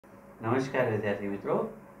નમસ્કાર વિદ્યાર્થી મિત્રો,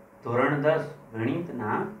 ધોરણ 10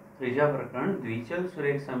 ગણિતના ત્રીજા પ્રકરણ દ્વિચલ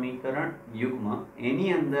સુરેખ સમીકરણ યુગ્મ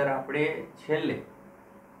એની અંદર આપણે છેલ્લે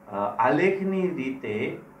આલેખની રીતે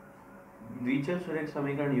દ્વિચલ સુરેખ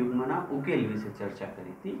સમીકરણ યુગ્મના ઉકેલ વિશે ચર્ચા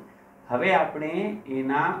કરી હતી. હવે આપણે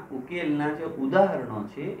એના ઉકેલના જે ઉદાહરણો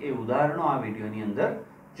છે એ ઉદાહરણો આ વિડીયોની અંદર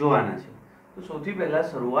જોવાના છે. તો સૌથી પહેલા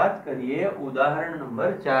શરૂઆત કરીએ ઉદાહરણ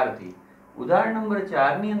નંબર 4 થી. ઉદાહરણ નંબર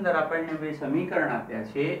 4 ની અંદર આપણને બે સમીકરણ આપ્યા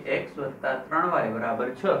છે x + 3y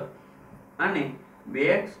 = 6 અને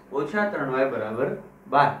 2x - 3y =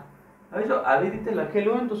 12. હવે જો આવી રીતે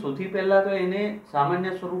લખેલું હોય તો સૌથી પહેલા તો એને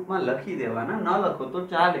સામાન્ય સ્વરૂપમાં લખી દેવાના, ન લખો તો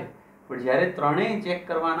ચાલે, પણ જ્યારે ત્રણેય ચેક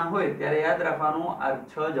કરવાના હોય ત્યારે યાદ રાખવાનું આ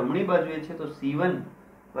 6 જમણી બાજુએ છે તો c1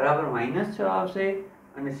 = -6 આવશે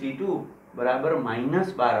અને c2 =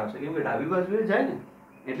 -12 આવશે, કેમ કે ડાબી બાજુએ જાય ને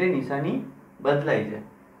એટલે નિશાની બદલાઈ જાય.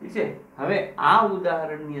 ઠીક છે. હવે આ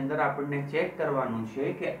ઉદાહરણની અંદર આપણને ચેક કરવાનું છે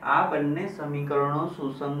કે આ બંને સમીકરણો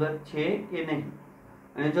સુસંગત છે કે નહીં,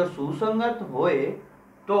 અને જો સુસંગત હોય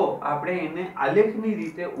તો આપણે એને આલેખની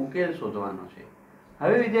રીતે ઉકેલ શોધવાનો છે.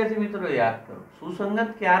 હવે વિદ્યાર્થી મિત્રો યાદ કરો,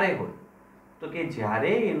 સુસંગત ક્યારે હોય તો કે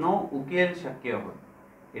જ્યારે એનો ઉકેલ શક્ય હોય,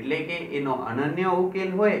 એટલે કે એનો અનન્ય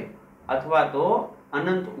ઉકેલ હોય અથવા તો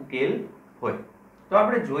અનંત ઉકેલ હોય. તો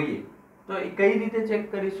આપણે જોઈએ તો કઈ રીતે ચેક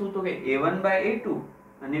કરીશું તો કે a1/a2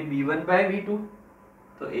 અને b1/b2.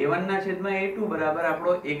 તો a1/a2 બરાબર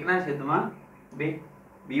આપણો 1/2,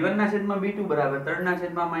 b1/b2 બરાબર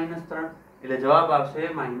 3/-3, એટલે જવાબ આવશે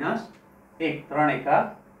 -1. 3 એકા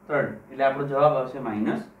 3 એટલે આપણો જવાબ આવશે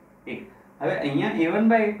 -1. હવે અહીંયા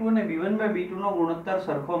a1/a2 અને b1/b2 નો ગુણોત્તર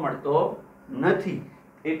સરખો મળતો નથી,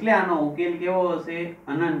 એટલે આનો ઉકેલ કેવો હશે?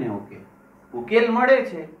 અનન્ય ઉકેલ. ઉકેલ મળે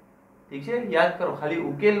છે, ઠીક છે, યાદ કરો, ખાલી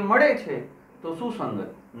ઉકેલ મળે છે તો સુસંગત,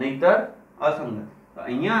 નહીતર અસંગત. તો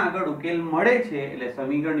અહીંયા આગળ ઉકેલ મળે છે એટલે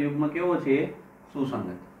સમીકરણ યુગ્મ કેવો છે?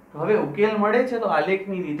 સુસંગત. તો હવે ઉકેલ મળે છે તો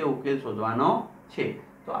આલેખની રીતે ઉકેલ શોધવાનો છે.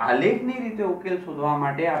 તો આલેખની રીતે ઉકેલ શોધવા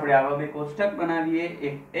માટે આપણે આવા બે કોષ્ટક બનાવીએ,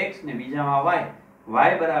 એક x ને બીજામાં y.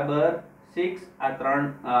 y બરાબર 6 આ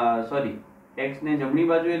 3 x ને જમણી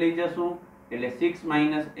બાજુએ લઈ જશું એટલે 6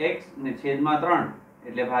 - x ને છેદમાં 3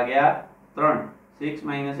 એટલે ભાગ્યા 3. 6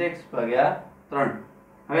 - x ભાગ્યા 3.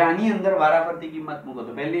 હવે આની અંદર વારાફરતી કિંમત મૂકો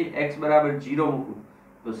તો પહેલી x બરાબર 0 મૂકું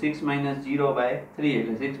તો 6 - 0/3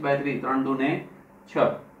 એટલે 6/3, 3 દુ ને 6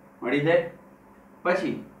 મળી જાય.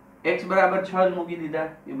 પછી x બરાબર 6 જ મૂકી દીધા,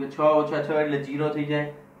 કેમ કે 6 - 6 એટલે 0 થઈ જાય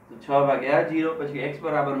તો 6/0. પછી x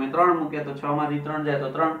બરાબર મેં 3 મૂક્યા તો 6 માંથી 3 જાય તો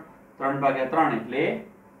 3, 3/3 એટલે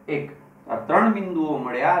 1. આ ત્રણ બિંદુઓ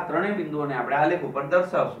મળ્યા. આ ત્રણેય બિંદુઓને આપણે આલેખ ઉપર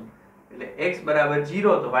દર્શાવશું. એટલે x બરાબર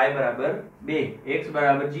 0 તો y બરાબર 2, x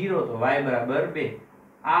બરાબર 0 તો y બરાબર 2.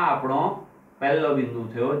 આ આપણો પહેલો બિંદુ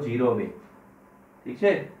થયો 0, 2. ઠીક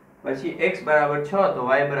છે. પછી x બરાબર 6 તો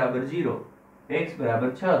y બરાબર 0, x બરાબર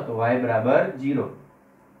 6 તો y બરાબર 0.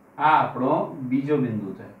 આ આપણો બીજો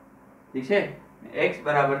બિંદુ થયો. ઠીક છે. x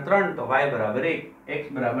બરાબર 3 તો y બરાબર 1, x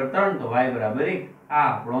બરાબર 3 તો y બરાબર 1. આ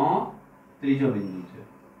આપણો ત્રીજો બિંદુ છે.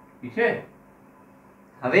 ઠીક છે.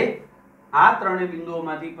 હવે આ ત્રણેય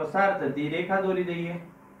બિંદુઓમાંથી પસાર થતી રેખા દોરી દઈએ.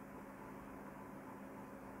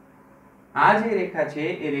 આ જે રેખા છે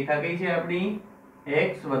એ રેખા કઈ છે આપણી?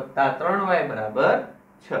 x + 3y =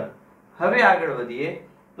 6. હવે આગળ વધીએ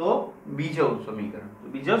તો બીજો સમીકરણ. તો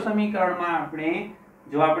બીજો સમીકરણમાં આપણે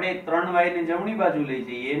જો આપણે 3y ને જમણી બાજુ લઈ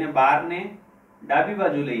જઈએ અને 12 ને ડાબી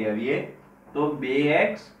બાજુ લઈ આવીએ તો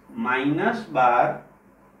 2x - 12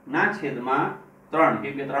 ના છેદમાં 3,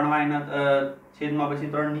 કેમ કે 3y ના છેદમાં પછી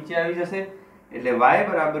 3 નીચે આવી જશે એટલે y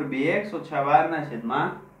બરાબર 2x - 12 ના છેદમાં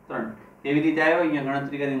 3. કેવી રીતે આવ્યો અહીંયા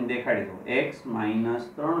ગણતરી કરીને દેખાડી દઉં. x -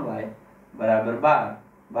 3y બરાબર 12,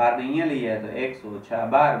 12 ને અહીંયા લઈ આવ્યા તો x -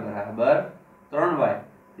 12 બરાબર 3y.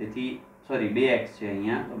 તેથી 2x છે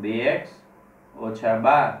અહીંયા તો 2x -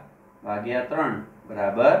 12 ભાગ્યા 3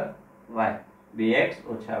 બરાબર y. 2x -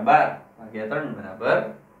 12 ભાગ્યા 3 બરાબર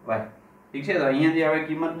y. ઠીક છે. તો અહીંયાથી હવે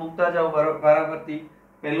કિંમત મૂકતા જાઓ વારાફરતી.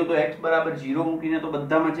 પહેલું તો x બરાબર 0 મૂકીને તો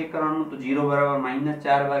બધામાં ચેક કરવાનું. તો 0 બરાબર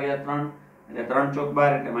 -4/3 એટલે 3 ચોક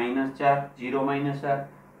 12 એટલે -4, 0 -4.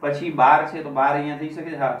 પછી 12 છે તો 12 અહીંયા થઈ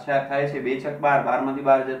શકે? હા, 4 થાય છે. 2 છક 12, 12 માંથી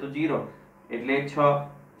 12 જાય તો 0 એટલે 6,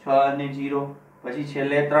 6 અને 0. પછી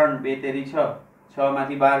છેલ્લે 3, 2 તેરી 6, 6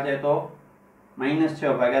 માંથી 12 જાય તો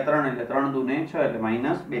 -6/3 એટલે 3 દુ ને 6 એટલે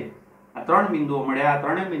 -2. આ ત્રણ બિંદુઓ મળ્યા. આ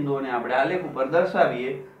ત્રણેય બિંદુઓને આપણે આલેખ ઉપર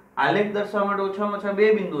દર્શાવીએ. આલેખ દર્શાવવા માટે ઓછામાં ઓછા બે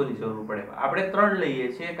બિંદુઓની જરૂર પડે. આપણે 3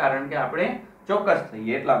 લઈએ છીએ કારણ કે આપણે ચોક્કસ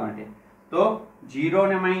થઈએ એટલા માટે. તો 0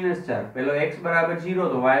 ને -4, પેલો x બરાબર 0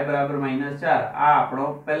 તો y બરાબર -4. આ આપણો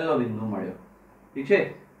પહેલો બિંદુ મળ્યો. ઠીક છે.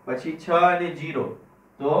 પછી 6 અને 0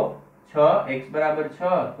 તો 6, x બરાબર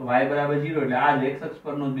 6 તો y બરાબર 0 એટલે આ જ x અક્ષ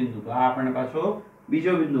પરનો બિંદુ. તો આ આપણને પાછો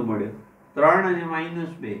બીજો બિંદુ મળ્યો 3 અને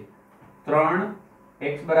 -2, 3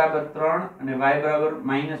 x બરાબર 3 અને y બરાબર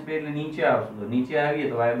 -2 એટલે નીચે આવશું, તો નીચે આવીએ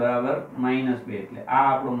તો y બરાબર -2 એટલે આ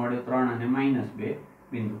આપણો મળ્યો 3 અને -2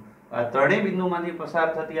 બિંદુ. આ ત્રણેય બિંદુમાંથી પસાર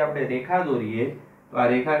થતી આપણે રેખા દોરીએ તો આ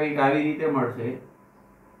રેખા કંઈક આવી રીતે મળશે.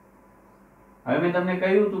 હવે મેં તમને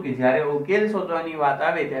કહ્યું હતું કે જ્યારે ઉકેલ શોધવાની વાત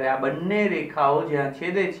આવે ત્યારે આ બંને રેખાઓ જ્યાં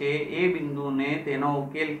છેદે છે એ બિંદુને તેનો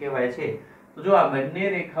ઉકેલ કહેવાય છે. તો જો આ બંને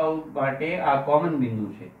રેખાઓ માટે આ કોમન બિંદુ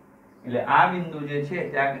છે એટલે આ બિંદુ જે છે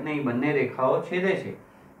ત્યાં નહીં બંને રેખાઓ છેદે છે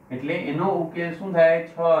એટલે એનો ઉકેલ શું થાય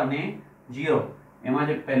 6 અને 0. એમાં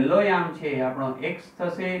જે પહેલો યામ છે એ આપણો x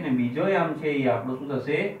થશે અને બીજો યામ છે એ આપણો શું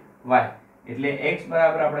થશે y. એટલે x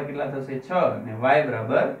બરાબર આપણે કેટલા થશે 6 અને y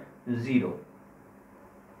બરાબર 0.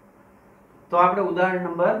 તો આપણે ઉદાહરણ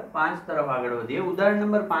નંબર 5 તરફ આગળ વધીએ. ઉદાહરણ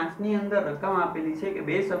નંબર 5 ની અંદર રકમ આપેલી છે કે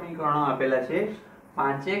બે સમીકરણો આપેલા છે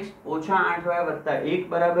 5x - 8y + 1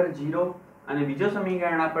 બરાબર 0 અને બીજો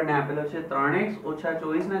સમીકરણ આપણને આપેલો છે 3x -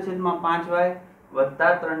 24/5y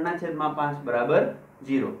 + 3/5 બરાબર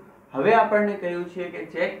 0. હવે આપણને કહ્યું છે કે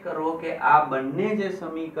ચેક કરો કે આ બંને જે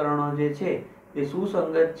સમીકરણો જે છે એ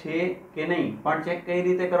સુસંગત છે કે નહીં. પણ ચેક કઈ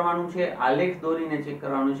રીતે કરવાનું છે? આલેખ દોરીને ચેક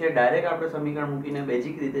કરવાનું છે. ડાયરેક્ટ આપણે સમીકરણ મૂકીને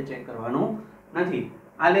બેઝિક રીતે ચેક કરવાનું નથી,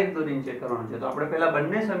 આલેખ દોરીને ચેક કરવાનું છે. તો આપણે પહેલા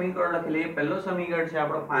બંને સમીકરણ લખી લઈએ. પહેલો સમીકરણ છે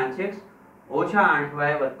આપણો 5x -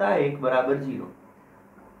 8y + 1 બરાબર 0.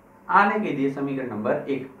 આને કહી દઈએ સમીકરણ નંબર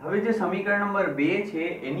 1. હવે જે સમીકરણ નંબર 2 છે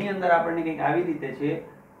એની અંદર આપણને કંઈક આવી રીતે છે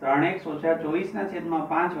 3x -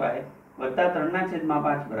 24/5y +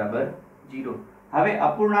 3/5 બરાબર 0. હવે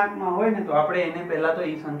અપૂર્ણાંકમાં હોય ને તો આપણે એને પહેલા તો એ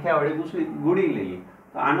સંખ્યા વડે ગુણી લઈએ.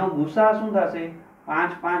 તો આનો ગુસા શું થશે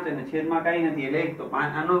 5 5 અને છેદમાં કાંઈ નથી એટલે 1. તો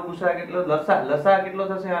આનો ગુસા કેટલો? લસા કેટલો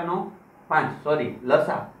થશે આનો 5, સોરી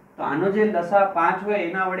લસા. તો આનો જે લસા 5 હોય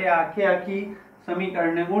એના વડે આખી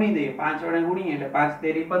સમીકરણને ગુણી દઈએ. 5 વડે ગુણીએ એટલે 5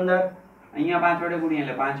 તેરી 15, અહીંયા 5 વડે ગુણીએ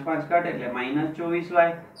એટલે 5 5 કટ એટલે -24y,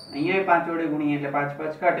 અહીંયા 5 વડે ગુણીએ એટલે 5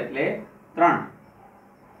 5 કટ એટલે 3,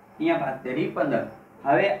 અહીંયા 5 તેરી 15.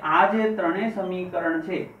 હવે આ જે ત્રણેય સમીકરણ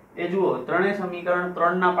છે એ જુઓ, ત્રણેય સમીકરણ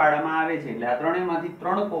 3 ના પાડામાં આવે છે એટલે આ ત્રણેયમાંથી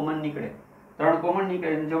 3 કોમન નીકળે. 3 કોમન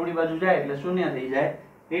નીકળે જમણી બાજુ જાય એટલે શૂન્ય થઈ જાય.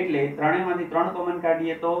 એટલે ત્રણેયમાંથી 3 કોમન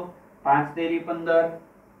કાઢીએ તો 5 તેરી 15,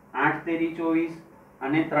 8 તેરી 24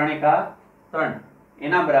 અને 3 એકા 3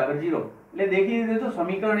 એના બરાબર 0. એટલે દેખીતી રીતે તો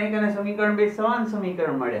સમીકરણ 1 અને સમીકરણ 2 સમાન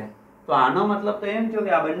સમીકરણ મળ્યા. તો આનો મતલબ તો એમ થયો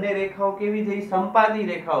કે આ બંને રેખાઓ કેવી થઈ? સંપાતી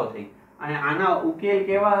રેખાઓ થઈ. અને આના ઉકેલ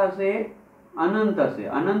કેવા હશે? અનંત હશે,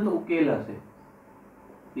 અનંત ઉકેલ હશે.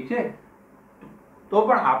 ઠીક છે. તો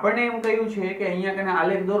પણ આપણને એમ કહ્યું છે કે અહીંયા કને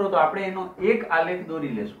આલેખ દોરો તો આપણે એનો એક આલેખ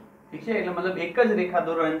દોરી લેશું. ઠીક છે. એટલે મતલબ એક જ રેખા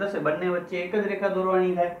દોરવાની થશે, બંને વચ્ચે એક જ રેખા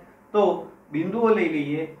દોરવાની થાય. તો બિંદુઓ લઈ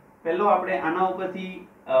લઈએ. પહેલો આપણે આના ઉપરથી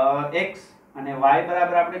x અને y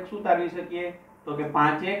બરાબર આપણે શું તારવી શકીએ? તો કે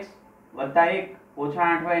 5x + 1 -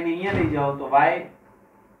 8y ને અહીંયા લઈ જાઓ તો y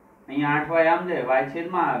અહીંયા 8y આમ જાય, y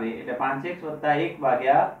છેદમાં આવે એટલે 5x + 1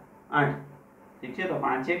 ભાગ્યા 8. ઠીક છે. તો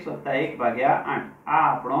 5x + 1 ભાગ્યા 8 આ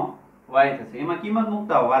આપણો y થશે. એમાં કિંમત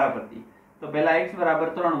મૂકતા હો વારાફરતી. તો પહેલા x બરાબર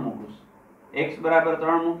 3 મૂકું. x બરાબર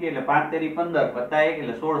 3 મૂકીએ એટલે 5 તેરી 15 + 1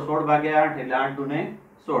 એટલે 16, 16 ભાગ્યા 8 એટલે 8 દુને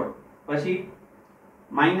 16. પછી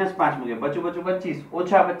 -5 મૂકીએ, બચું 25,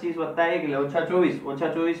 ઓછા 25 + 1 એટલે ઓછા 24, ઓછા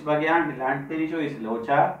 24 ભાગ્યા 8 એટલે 8 તેરી 24 એટલે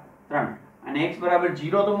ઓછા 3. અને x બરાબર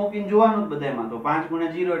 0 તો મૂકીને જોવાનું જ બધામાં. તો 5 ×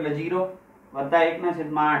 0 એટલે 0 +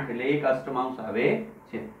 1/8 એટલે 1 અષ્ટમાંશ આવે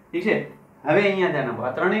છે. ઠીક છે. હવે અહીંયા ધ્યાન આપો.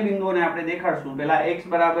 આ ત્રણેય બિંદુઓને આપણે દેખાડશું. પહેલા x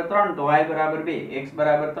બરાબર 3 તો y બરાબર 2, x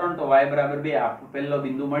બરાબર 3 તો y બરાબર 2. આ પહેલો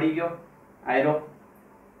બિંદુ મળી ગયો આયરો.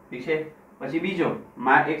 ઠીક છે. પછી બીજો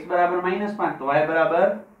x બરાબર -5 તો y બરાબર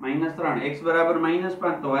 -3, x બરાબર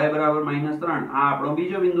 -5 તો y બરાબર -3. આ આપણો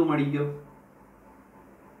બીજો બિંદુ મળી ગયો.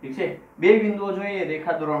 ઠીક છે. બે બિંદુઓ જોઈએ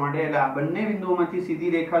રેખા દોરવા માટે એટલે આ બંને બિંદુઓમાંથી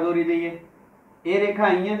સીધી રેખા દોરી દઈએ. એ રેખા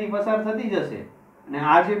અહીંયાથી પસાર થતી જશે અને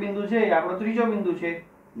આ જે બિંદુ છે એ આપણો ત્રીજો બિંદુ છે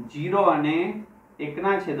 0 અને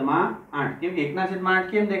 1/8. કેમ કે 1/8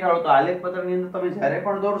 કેમ દેખાડો? તો આલેખ પત્રની અંદર તમે જ્યારે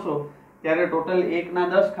પણ દોરશો ત્યારે ટોટલ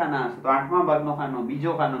 1/10 ખાના હશે. તો 8મા ભાગનો ખાનો,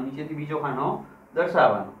 બીજો ખાનો, નીચેથી બીજો ખાનો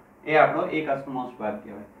દર્શાવવાનો. એ આપણો 1 અષ્ટમાંશ ભાગ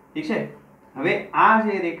કહેવાય. ઠીક છે. હવે આ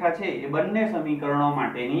જે રેખા છે એ બંને સમીકરણો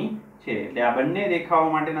માટેની છે. એટલે આ બંને રેખાઓ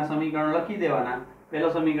માટેના સમીકરણો લખી દેવાના. પહેલો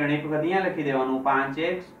સમીકરણ એક વખત અહીંયા લખી દેવાનું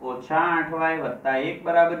 5x - 8y + 1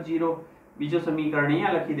 બરાબર 0. બીજો સમીકરણ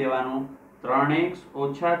અહીંયા લખી દેવાનું 3x -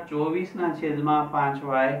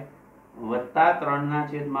 24/5y +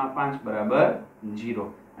 3/5 બરાબર 0.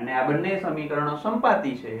 અને આ બંને સમીકરણો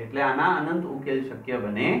સંપાતી છે એટલે આના અનંત ઉકેલ શક્ય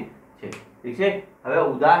બને છે. ઠીક છે. હવે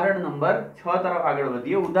ઉદાહરણ નંબર 6 તરફ આગળ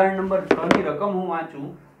વધીએ. ઉદાહરણ નંબર 6 ની રકમ હું વાંચું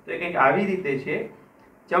તો એ કંઈક આવી રીતે છે.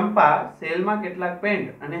 ચંપા સેલમાં કેટલાક પેન્ટ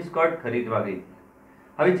અને સ્કર્ટ ખરીદવા ગઈ.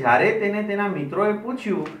 હવે જ્યારે તેને તેના મિત્રોએ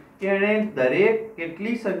પૂછ્યું કે એણે દરેક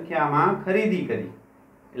કેટલી સંખ્યામાં ખરીદી કરી,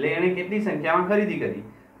 એટલે એણે કેટલી સંખ્યામાં ખરીદી કરી,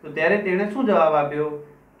 તો ત્યારે તેણે શું જવાબ આપ્યો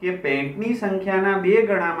કે પેન્ટની સંખ્યાના 2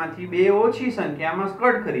 ગણામાંથી 2 ઓછી સંખ્યામાં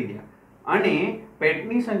સ્કર્ટ ખરીદ્યા અને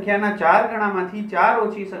પેન્ટની સંખ્યાના 4 ગણામાંથી 4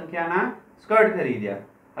 ઓછી સંખ્યાના સ્કર્ટ ખરીદ્યા.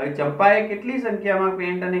 હવે ચંપાએ કેટલી સંખ્યામાં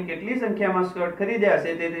પેન્ટ અને કેટલી સંખ્યામાં સ્કર્ટ ખરીદ્યા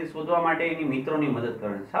હશે તે શોધવા માટે એની મિત્રોની મદદ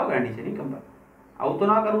કરવાની. સાવ ગાંડી છે નહીં કંપા? આવું તો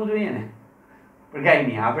ના કરવું જોઈએ ને, પણ કાંઈ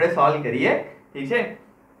નહીં, આપણે સોલ્વ કરીએ. ઠીક છે,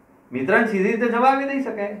 મિત્રને સીધી રીતે જવાબ દઈ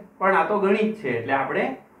શકાય, પણ આ તો ગણિત છે એટલે આપણે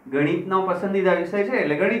ગણિતનો પસંદીદા વિષય છે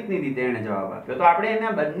એટલે ગણિતની રીતે એને જવાબ આપ્યો. તો આપણે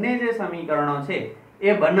એના બંને જે સમીકરણો છે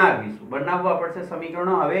એ બનાવીશું, બનાવવા પડશે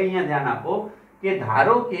સમીકરણો. હવે અહીંયા ધ્યાન આપો કે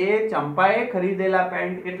ધારો કે ચંપાએ ખરીદેલા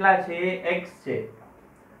પેન્ટ કેટલા છે? x છે,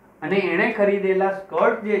 અને એણે ખરીદેલા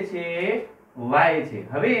સ્કર્ટ જે છે y છે.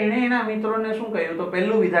 હવે એણે એના મિત્રોને શું કહ્યું? તો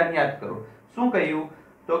પહેલું વિધાન યાદ કરો. શું કહ્યું?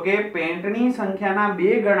 તો કે પેન્ટની સંખ્યાના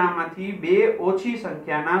 2 ગણામાંથી 2 ઓછી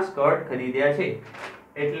સંખ્યાના સ્કર્ટ ખરીદ્યા છે.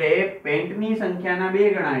 એટલે પેન્ટની સંખ્યાના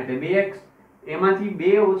 2 ગણા એટલે 2x, એમાંથી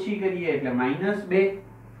 2 ઓછી કરીએ એટલે -2,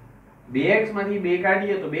 2x માંથી 2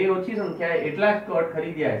 કાઢીએ તો 2 ઓછી સંખ્યા એટલા સ્કર્ટ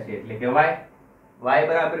ખરીદ્યા છે એટલે કે y, y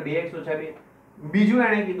બરાબર 2x - 2. બીજું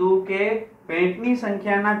એણે કીધું કે પેન્ટની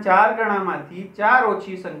સંખ્યાના 4 ગણામાંથી 4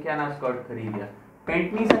 ઓછી સંખ્યાના સ્કર્ટ ખરીદ્યા.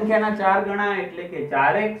 પેન્ટની સંખ્યાના 4 ગણા એટલે કે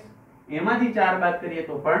 4x, એમાંથી 4 બાદ કરીએ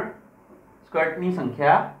તો પણ સ્કર્ટની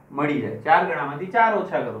સંખ્યા મળી જાય. 4 ગણામાંથી 4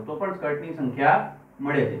 ઓછા કરો તો પણ સ્કર્ટની સંખ્યા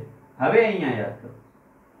મળે છે. હવે અહીંયા યાદ કરો,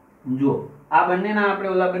 જો આ બંનેના આપણે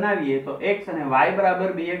ઓલા બનાવીએ તો x અને y બરાબર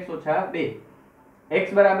 2x - 2.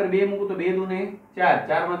 x બરાબર 2 મૂકું તો 2 દૂને 4,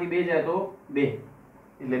 4 માંથી 2 જાય તો 2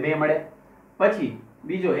 એટલે 2 મળે. પછી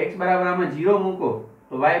બીજો x બરાબર આમાં 0 મૂકો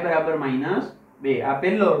તો y બરાબર -2. આ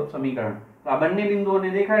પહેલો સમીકરણ. તો આ બંને બિંદુઓને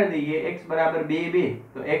દેખાડી દઈએ. x બરાબર 2 2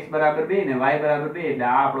 તો x બરાબર 2 ને y બરાબર 2 એટલે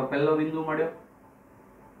આ આપણો પહેલો બિંદુ મળ્યો.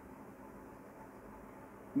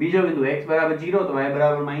 બીજો બિંદુ x બરાબર 0 તો y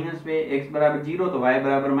બરાબર -2, x બરાબર 0 તો y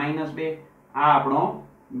બરાબર -2. આ આપણો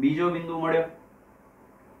બીજો બિંદુ મળ્યો.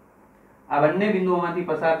 આ બંને બિંદુઓમાંથી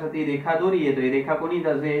પસાર થતી રેખા દોરીએ તો એ રેખા કોની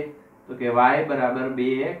થશે? તો કે y બરાબર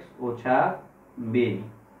 2x - 2.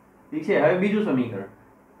 ઠીક છે. હવે બીજું સમીકરણ,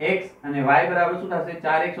 x અને y બરાબર શું થશે?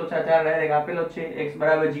 4x - 4 ડાયરેક્ટ આપેલો જ છે. x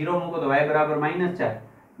બરાબર 0 મૂકો તો y બરાબર -4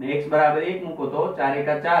 ને x બરાબર 1 મૂકો તો 4 *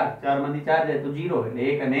 4, 4 માંથી 4 જાય તો 0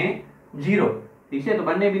 એટલે 1 અને 0. ઠીક છે. તો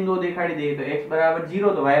બંને બિંદુઓ દેખાડી દઈએ તો x બરાબર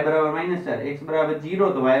 0 તો y બરાબર -4, x બરાબર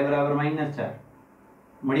 0 તો y બરાબર -4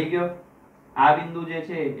 મળી ગયો. આ બિંદુ જે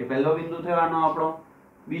છે એ પહેલો બિંદુ થયો આનો આપણો.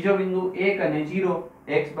 બીજો બિંદુ 1 અને 0,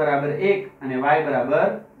 x બરાબર 1 અને y બરાબર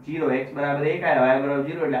 0, x બરાબર 1 આવ્યા y બરાબર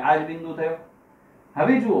 0 એટલે આ જ બિંદુ થયો.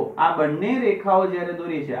 હવે જુઓ આ બંને રેખાઓ જ્યારે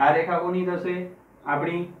દોરી છે, આ રેખા કોની થશે?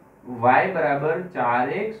 આપણી y બરાબર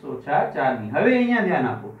 4x - 4 ની. હવે અહીંયા ધ્યાન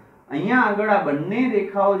આપો, અહીંયા આગળ આ બંને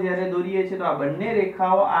રેખાઓ જ્યારે દોરીએ છે તો આ બંને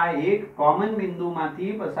રેખાઓ આ એક કોમન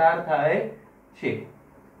બિંદુમાંથી પસાર થાય છે.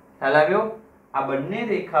 ખ્યાલ આવ્યો? આ બંને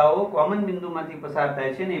રેખાઓ કોમન બિંદુમાંથી પસાર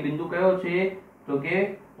થાય છે ને એ બિંદુ કયો છે? તો કે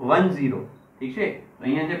 1 0. ઠીક છે. તો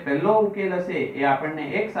અહીંયા જે પહેલો ઉકેલ હશે એ આપણને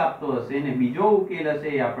x આપતો હશે ને બીજો ઉકેલ હશે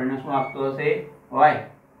એ આપણને શું આપતો હશે? y.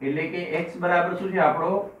 એટલે કે x બરાબર શું છે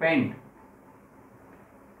આપણો? પેન્ટ.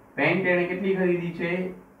 પેન્ટ એને કેટલી ખરીદી છે?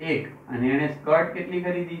 1. અને એને સ્કર્ટ કેટલી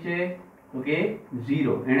ખરીદી છે? તો કે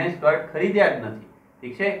 0. એને સ્કર્ટ ખરીદ્યા જ નથી.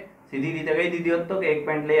 ઠીક છે. સીધી રીતે કહી દીધી હોત તો કે એક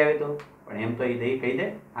પેન્ટ લઈ આવે તો, પણ એમ તો એ કહી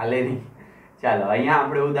દે, હાલે નહીં. ચાલો અહીંયા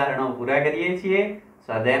આપણે ઉદાહરણો પૂરા કરીએ છીએ.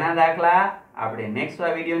 સ્વાધ્યાયના દાખલા આપણે નેક્સ્ટ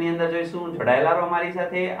વિડીયોની અંદર જોઈશું. જોડાયેલા રહો મારી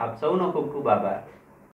સાથે. આપ સૌનો ખૂબ ખૂબ આભાર.